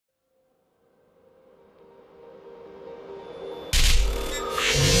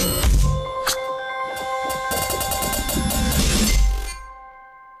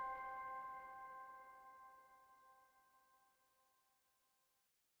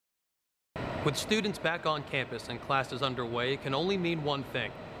With students back on campus and classes underway, it can only mean one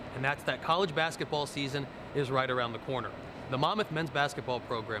thing, and that's that college basketball season is right around the corner. The Monmouth men's basketball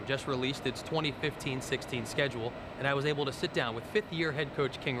program just released its 2015-16 schedule, and I was able to sit down with fifth-year head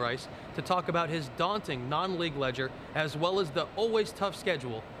coach King Rice to talk about his daunting non-league ledger as well as the always tough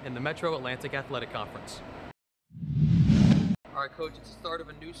schedule in the Metro Atlantic Athletic Conference. All right, Coach, it's the start of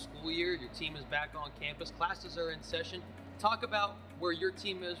a new school year. Your team is back on campus. Classes are in session. Talk about where your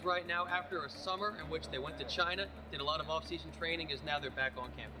team is right now after a summer in which they went to China, did a lot of off-season training, is now they're back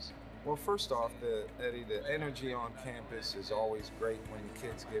on campus. Well, first off, Eddie, the energy on campus is always great when the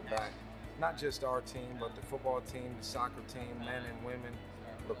kids get back. Not just our team, but the football team, the soccer team, men and women,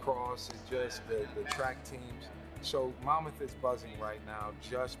 lacrosse, it's just the track teams. So Monmouth is buzzing right now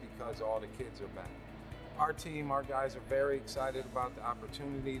just because all the kids are back. Our team, our guys are very excited about the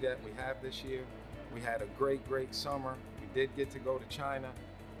opportunity that we have this year. We had a great summer. We did get to go to China.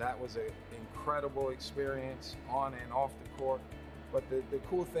 That was an incredible experience on and off the court. But the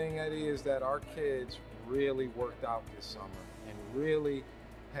cool thing, Eddie, is that our kids really worked out this summer and really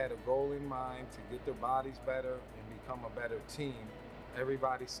had a goal in mind to get their bodies better and become a better team.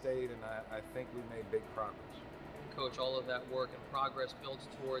 Everybody stayed, and I think we made big progress. Coach, all of that work and progress builds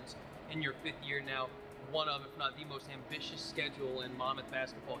towards, in your fifth year now, one of, if not the most ambitious schedule in Monmouth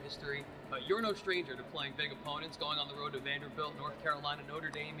basketball history. You're no stranger to playing big opponents, going on the road to Vanderbilt, North Carolina, Notre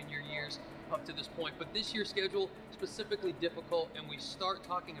Dame in your years up to this point. But this year's schedule specifically difficult, and we start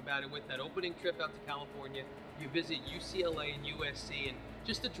talking about it with that opening trip out to California. You visit UCLA and USC, and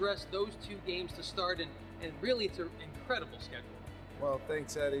just address those two games to start, and really it's an incredible schedule. Well,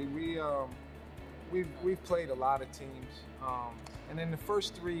 thanks, Eddie. We've played a lot of teams, and in the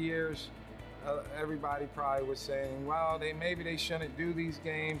first 3 years, everybody probably was saying, well, maybe they shouldn't do these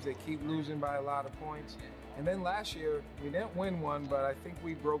games. They keep losing by a lot of points. And then last year, we didn't win one, but I think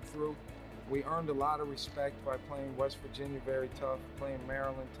we broke through. We earned a lot of respect by playing West Virginia very tough, playing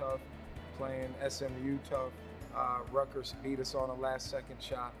Maryland tough, playing SMU tough. Rutgers beat us on a last-second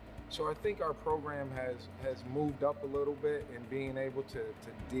shot. So I think our program has moved up a little bit in being able to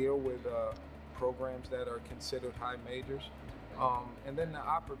deal with programs that are considered high majors. And then the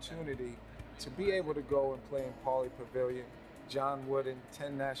opportunity to be able to go and play in Pauley Pavilion, John Wooden,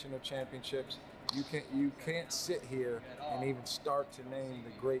 10 national championships. You can't sit here and even start to name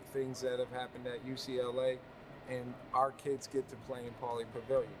the great things that have happened at UCLA, and our kids get to play in Pauley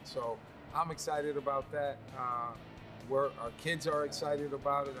Pavilion. So I'm excited about that. Our kids are excited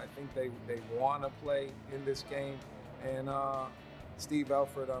about it. I think they want to play in this game, and Steve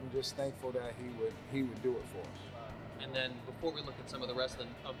Alford, I'm just thankful that he would do it for us. And then before we look at some of the rest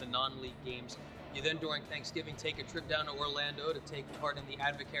of the non-league games, you then during Thanksgiving take a trip down to Orlando to take part in the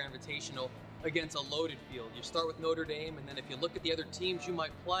Advocare Invitational against a loaded field. You start with Notre Dame, and then if you look at the other teams you might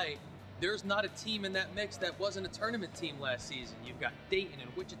play, there's not a team in that mix that wasn't a tournament team last season. You've got Dayton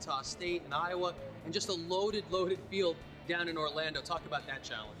and Wichita State and Iowa, and just a loaded field down in Orlando. Talk about that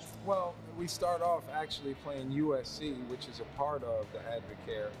challenge. Well, we start off actually playing USC, which is a part of the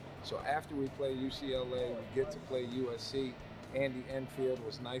Advocare. So after we play UCLA, we get to play USC. Andy Enfield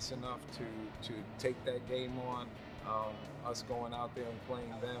was nice enough to take that game on, us going out there and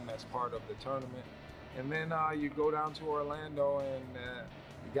playing them as part of the tournament. And then you go down to Orlando and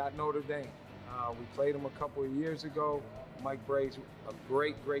you got Notre Dame. We played them a couple of years ago. Mike Bray's a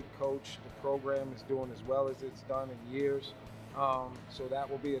great coach. The program is doing as well as it's done in years. So that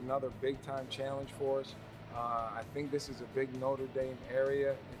will be another big-time challenge for us. I think this is a big Notre Dame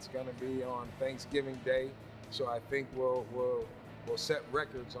area. It's going to be on Thanksgiving Day, so I think we'll set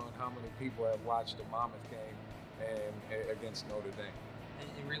records on how many people have watched the Monmouth game and against Notre Dame.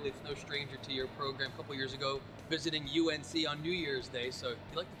 And really, it's no stranger to your program. A couple years ago, visiting UNC on New Year's Day, so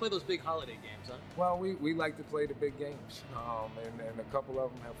you like to play those big holiday games, huh? Well, we like to play the big games, and a couple of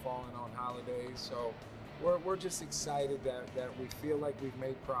them have fallen on holidays, so we're just excited that we feel like we've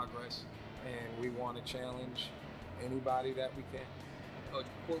made progress, and we want to challenge anybody that we can. Coach,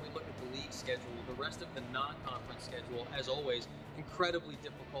 before we look at the league schedule, the rest of the non-conference schedule, as always, incredibly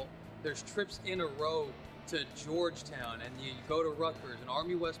difficult. There's trips in a row to Georgetown, and you go to Rutgers and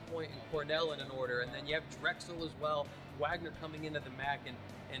Army West Point and Cornell in an order, and then you have Drexel as well, Wagner coming into the MAC,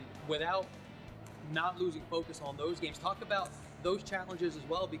 and without not losing focus on those games, talk about those challenges as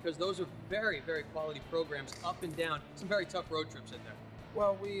well, because those are very quality programs up and down, some very tough road trips in there.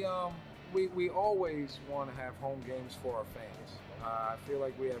 Well, we always want to have home games for our fans. I feel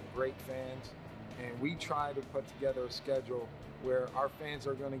like we have great fans, and we try to put together a schedule where our fans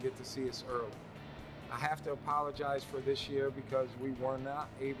are going to get to see us early. I have to apologize for this year because we were not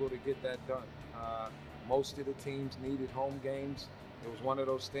able to get that done. Most of the teams needed home games it was one of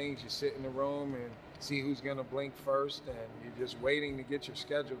those things. You sit in the room and see who's going to blink first, and you're just waiting to get your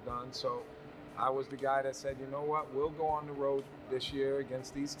schedule done. So I was the guy that said, you know what, we'll go on the road this year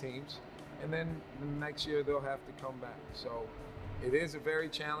against these teams, and then the next year they'll have to come back. So it is a very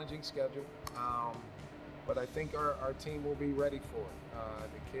challenging schedule, but I think our team will be ready for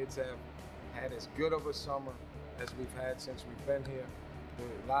it. The kids have had as good of a summer as we've had since we've been here.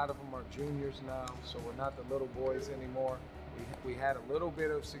 A lot of them are juniors now, so we're not the little boys anymore. We had a little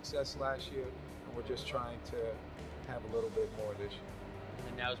bit of success last year, and we're just trying to have a little bit more this year.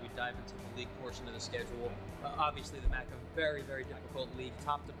 And now as we dive into the league portion of the schedule, obviously the MAC, a very, very difficult league,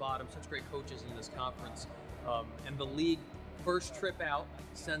 top to bottom, such great coaches in this conference. And the league first trip out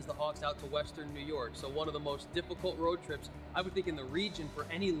sends the Hawks out to Western New York. So one of the most difficult road trips, I would think, in the region for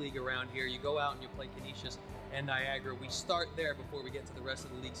any league around here. You go out and you play Canisius and Niagara. We start there before we get to the rest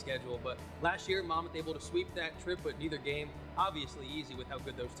of the league schedule. But last year, Monmouth able to sweep that trip, but neither game obviously easy with how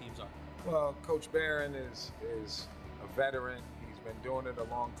good those teams are. Well, Coach Barron is a veteran. He's been doing it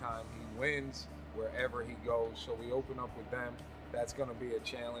a long time. He wins wherever he goes, so we open up with them. That's going to be a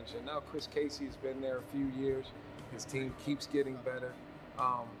challenge. And now Chris Casey has been there a few years. His team keeps getting better.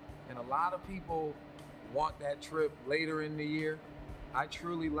 And a lot of people want that trip later in the year. I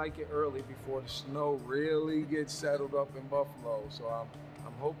truly like it early before the snow really gets settled up in Buffalo. So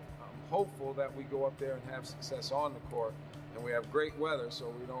I'm hopeful that we go up there and have success on the court, and we have great weather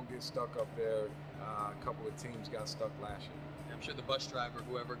so we don't get stuck up there. A couple of teams got stuck last year. I'm sure the bus driver,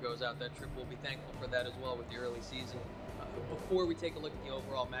 whoever goes out that trip, will be thankful for that as well with the early season. Before we take a look at the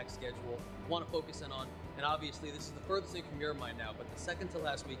overall MAC schedule, I want to focus in on, and obviously this is the furthest thing from your mind now, but the second to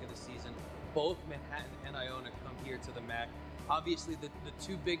last week of the season, both Manhattan and Iona come here to the MAC. Obviously the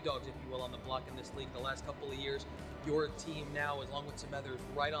two big dogs, if you will, on the block in this league the last couple of years. Your team now, along with some others,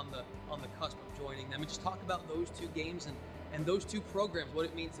 right on the cusp of joining them. And just talk about those two games and those two programs, what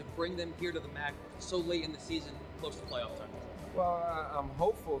it means to bring them here to the MAC so late in the season, close to playoff time. Well, I'm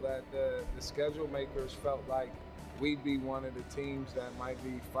hopeful that the schedule makers felt like we'd be one of the teams that might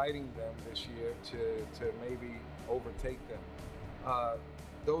be fighting them this year to maybe overtake them.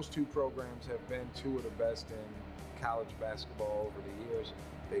 Those two programs have been two of the best in college basketball over the years.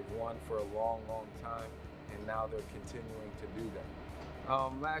 They've won for a long, long time, and now they're continuing to do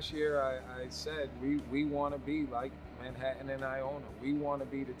that. Last year, I said we want to be like Manhattan and Iona. We want to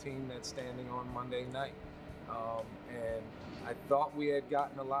be the team that's standing on Monday night. And I thought we had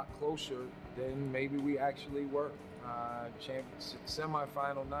gotten a lot closer than maybe we actually were.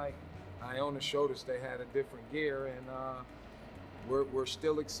 Semi-final night, Iona showed us they had a different gear, and we're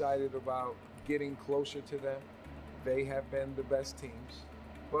still excited about getting closer to them. They have been the best teams,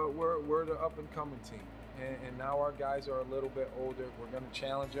 but we're the up-and-coming team. And now our guys are a little bit older. We're going to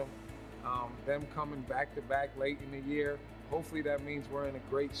challenge them. Them coming back-to-back late in the year, hopefully that means we're in a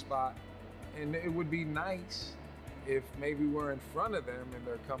great spot. And it would be nice if maybe we're in front of them and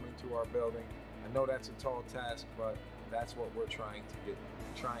they're coming to our building. I know that's a tall task, but that's what we're trying to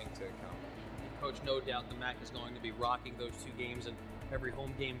accomplish. Coach, no doubt the MAC is going to be rocking those two games and every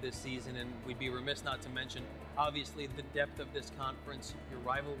home game this season, and we'd be remiss not to mention, obviously, the depth of this conference, your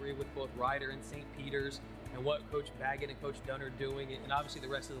rivalry with both Rider and St. Peter's, and what Coach Baggett and Coach Dunn are doing, and obviously the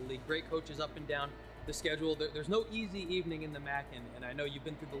rest of the league. Great coaches up and down the schedule. There's no easy evening in the MAC, and I know you've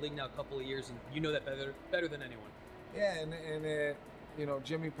been through the league now a couple of years, and you know that better than anyone. Yeah, and you know,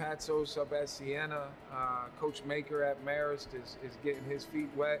 Jimmy Patsos up at Siena, Coach Maker at Marist is getting his feet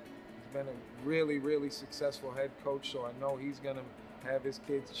wet. He's been a really, really successful head coach, so I know he's going to have his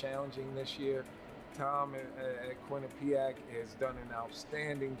kids challenging this year. Tom at Quinnipiac has done an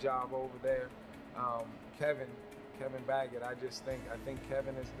outstanding job over there. Kevin Baggett, I think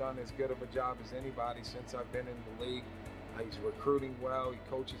Kevin has done as good of a job as anybody since I've been in the league. He's recruiting well, he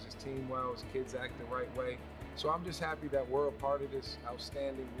coaches his team well, his kids act the right way. So I'm just happy that we're a part of this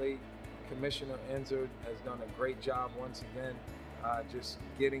outstanding league. Commissioner Enzer has done a great job once again, just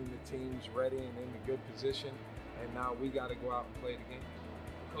getting the teams ready and in a good position. And now we got to go out and play the game.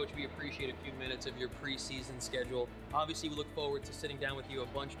 Coach, we appreciate a few minutes of your preseason schedule. Obviously, we look forward to sitting down with you a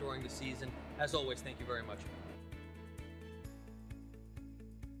bunch during the season. As always, thank you very much.